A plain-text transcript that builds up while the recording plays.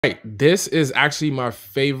Right. This is actually my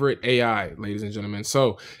favorite AI, ladies and gentlemen.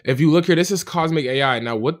 So if you look here, this is Cosmic AI.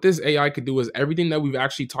 Now, what this AI could do is everything that we've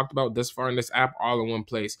actually talked about this far in this app all in one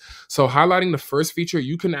place. So highlighting the first feature,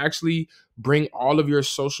 you can actually bring all of your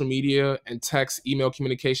social media and text, email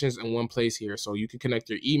communications in one place here. So you can connect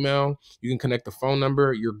your email, you can connect the phone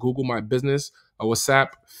number, your Google My Business, a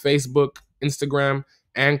WhatsApp, Facebook, Instagram,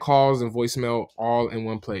 and calls and voicemail all in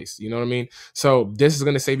one place. You know what I mean? So this is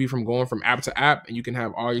going to save you from going from app to app, and you can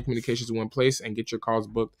have all your communications in one place and get your calls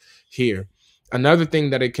booked here. Another thing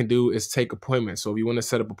that it can do is take appointments. So if you want to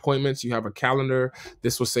set up appointments, you have a calendar.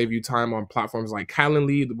 This will save you time on platforms like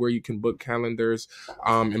Calendly, where you can book calendars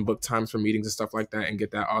and book times for meetings and stuff like that and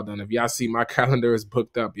get that all done. If y'all see, my calendar is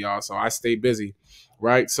booked up, y'all, so I stay busy,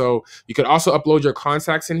 right? So you could also upload your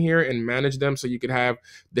contacts in here and manage them. So you could have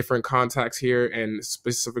different contacts here and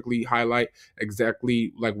specifically highlight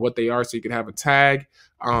exactly like what they are. So you could have a tag.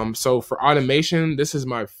 So for automation, this is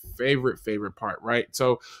my favorite part, right?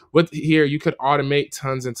 So with here, you could automate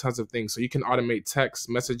tons and tons of things. So you can automate text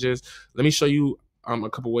messages. Let me show you a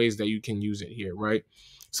couple ways that you can use it here, right?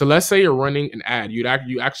 So let's say you're running an ad.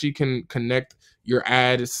 You actually can connect your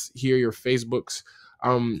ads here, your Facebook's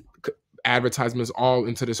advertisements all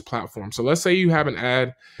into this platform. So let's say you have an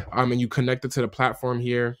ad and you connect it to the platform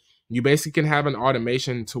here. You basically can have an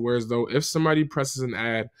automation to where as though if somebody presses an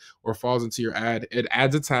ad or falls into your ad, it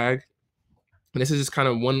adds a tag. And this is just kind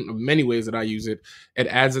of one of many ways that I use it. It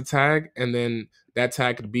adds a tag, and then that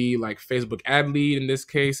tag could be like Facebook ad lead in this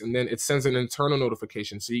case, and then it sends an internal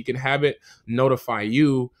notification. So you can have it notify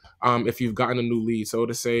you if you've gotten a new lead. So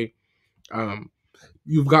to say, um,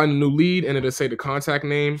 you've gotten a new lead, and it'll say the contact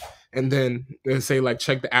name, and then it'll say like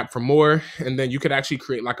check the app for more, and then you could actually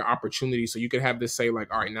create like an opportunity. So you could have this say like,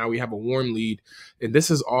 all right, now we have a warm lead, and this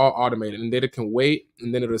is all automated, and then it can wait,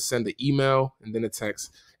 and then it'll send the email and then a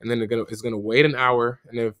text, and then it's gonna wait an hour,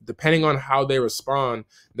 and if depending on how they respond,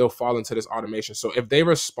 they'll fall into this automation. So if they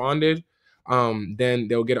responded, then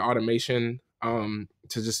they'll get an automation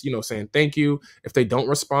to just, saying thank you. If they don't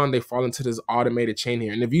respond, they fall into this automated chain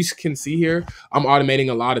here. And if you can see here, I'm automating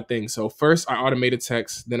a lot of things. So first I automated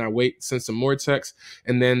text, then I wait, send some more text,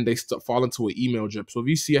 and then they fall into an email drip. So if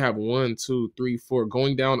you see, I have 1, 2, 3, 4,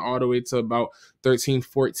 going down all the way to about 13,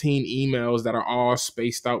 14 emails that are all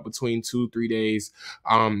spaced out between 2-3 days,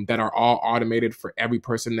 that are all automated for every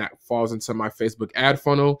person that falls into my Facebook ad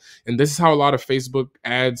funnel. And this is how a lot of Facebook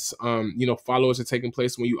ads, followers are taking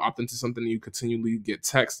place when you opt into something and you continually get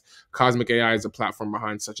text. Cosmic AI is a platform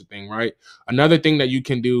behind such a thing, right? Another thing that you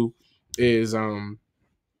can do is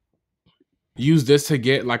use this to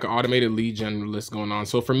get like an automated lead gen list going on.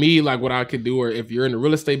 So for me, like what I could do, or if you're in the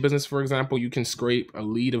real estate business, for example, you can scrape a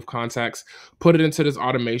lead of contacts, put it into this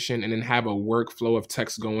automation, and then have a workflow of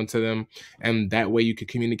text going to them. And that way you can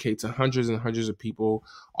communicate to hundreds and hundreds of people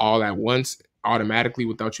all at once automatically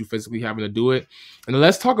without you physically having to do it. And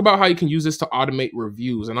let's talk about how you can use this to automate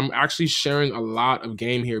reviews. And I'm actually sharing a lot of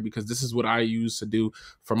game here because this is what I use to do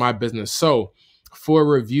for my business. So for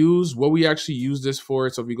reviews, what we actually use this for,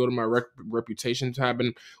 so if you go to my reputation tab,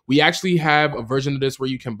 and we actually have a version of this where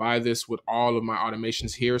you can buy this with all of my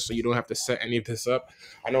automations here, so you don't have to set any of this up.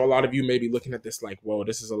 I know a lot of you may be looking at this like, whoa,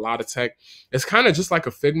 this is a lot of tech. It's kind of just like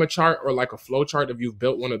a Figma chart or like a flow chart if you've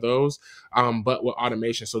built one of those, but with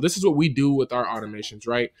automation. So this is what we do with our automations,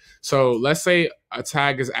 right? So let's say a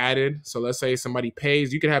tag is added. So let's say somebody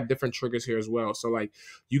pays, you can have different triggers here as well. So like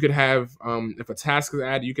you could have, if a task is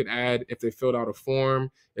added, you could add if they filled out a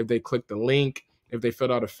form, if they clicked the link, if they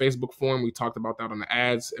filled out a Facebook form. We talked about that on the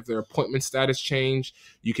ads. If their appointment status changed,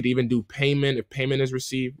 you could even do payment if payment is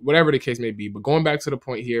received, whatever the case may be. But going back to the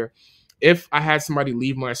point here, if I had somebody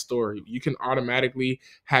leave my store, you can automatically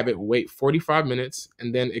have it wait 45 minutes,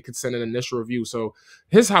 and then it could send an initial review. So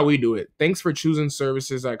here's how we do it. Thanks for choosing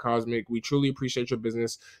services at Cosmic. We truly appreciate your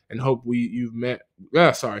business and hope we've met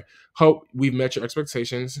your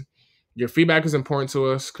expectations. Your feedback is important to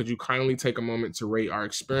us. Could you kindly take a moment to rate our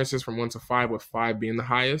experiences from 1 to 5, with 5 being the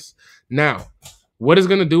highest? Now, what it's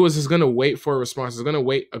going to do is it's going to wait for a response. It's going to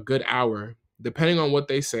wait a good hour, depending on what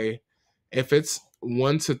they say. If it's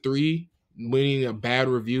 1 to 3, meaning a bad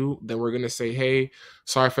review, then we're going to say, hey,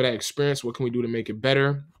 sorry for that experience. What can we do to make it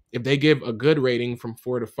better? If they give a good rating from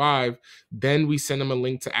 4 to 5, then we send them a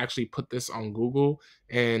link to actually put this on Google.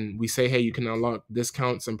 And we say, hey, you can unlock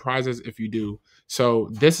discounts and prizes if you do. So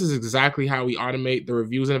this is exactly how we automate the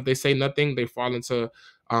reviews. And if they say nothing, they fall into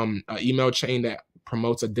an email chain that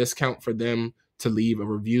promotes a discount for them to leave a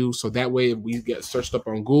review. So that way, if we get searched up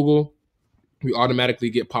on Google, we automatically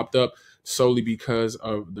get popped up solely because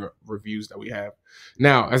of the reviews that we have.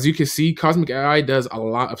 Now, as you can see, Cosmic AI does a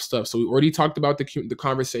lot of stuff. So we already talked about the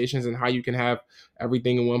conversations and how you can have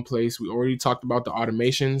everything in one place. We already talked about the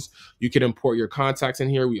automations. You can import your contacts in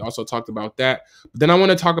here. We also talked about that. But then I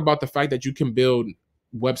want to talk about the fact that you can build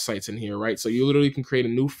websites in here, right? So you literally can create a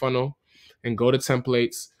new funnel and go to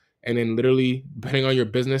templates, and then literally, depending on your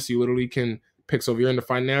business, you literally can pick. So if you're in the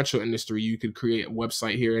financial industry, you could create a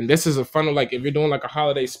website here. And this is a funnel, like if you're doing like a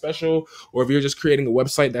holiday special, or if you're just creating a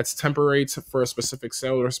website that's temporary for a specific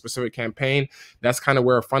sale or a specific campaign, that's kind of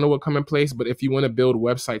where a funnel would come in place. But if you want to build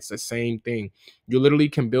websites, the same thing. You literally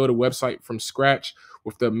can build a website from scratch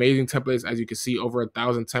with the amazing templates. As you can see, over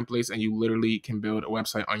 1,000 templates, and you literally can build a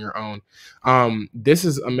website on your own. This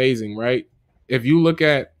is amazing, right? If you look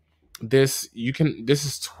at this, this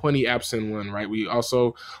is 20 apps in one, right? We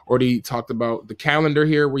also already talked about the calendar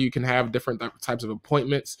here, where you can have different types of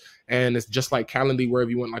appointments, and it's just like Calendly, where if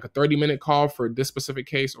you want like a 30-minute call for this specific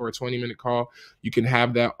case or a 20-minute call, you can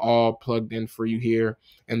have that all plugged in for you here,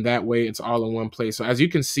 and that way it's all in one place. So as you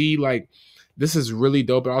can see, like, this is really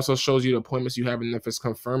dope. It also shows you the appointments you have and if it's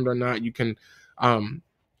confirmed or not. You can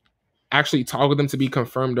actually toggle them to be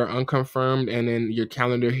confirmed or unconfirmed, and then your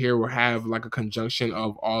calendar here will have like a conjunction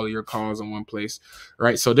of all your calls in one place,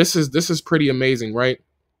 right? So this is pretty amazing, right?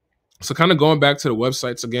 So kind of going back to the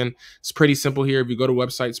websites again, it's pretty simple here. If you go to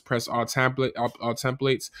websites, press all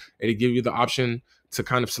templates, it'll give you the option to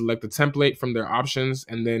kind of select the template from their options,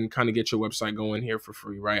 and then kind of get your website going here for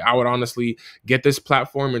free, right? I would honestly get this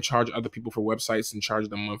platform and charge other people for websites and charge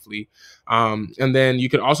them monthly. And then you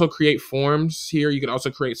could also create forms here. You could also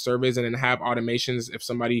create surveys and then have automations. If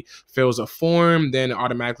somebody fills a form, then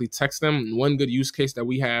automatically text them. One good use case that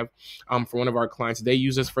we have for one of our clients, they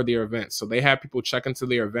use this for their events. So they have people check into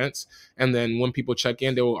their events, and then when people check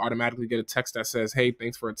in, they will automatically get a text that says, hey,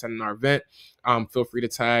 thanks for attending our event. Feel free to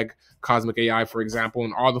tag Cosmic AI, for example,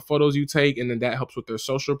 and all the photos you take, and then that helps with their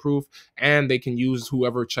social proof, and they can use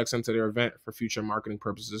whoever checks into their event for future marketing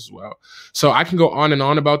purposes as well. So I can go on and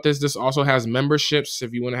on about this. This also has memberships.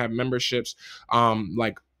 If you want to have memberships,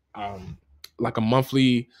 like a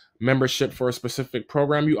monthly membership for a specific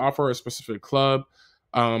program you offer, a specific club.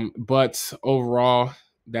 But overall,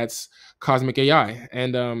 that's Cosmic AI.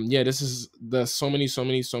 And yeah, this is so many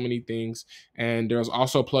things. And there's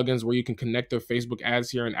also plugins where you can connect their Facebook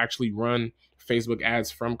ads here and actually run Facebook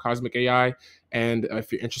ads from Cosmic AI. And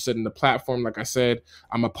if you're interested in the platform, like I said,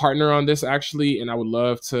 I'm a partner on this actually, and I would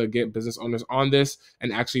love to get business owners on this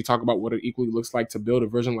and actually talk about what it equally looks like to build a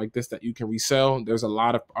version like this that you can resell. There's a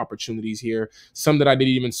lot of opportunities here, some that I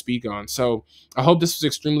didn't even speak on. So I hope this was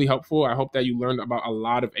extremely helpful. I hope that you learned about a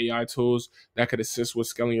lot of AI tools that could assist with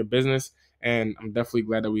scaling your business, and I'm definitely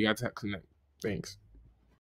glad that we got to connect. Thanks.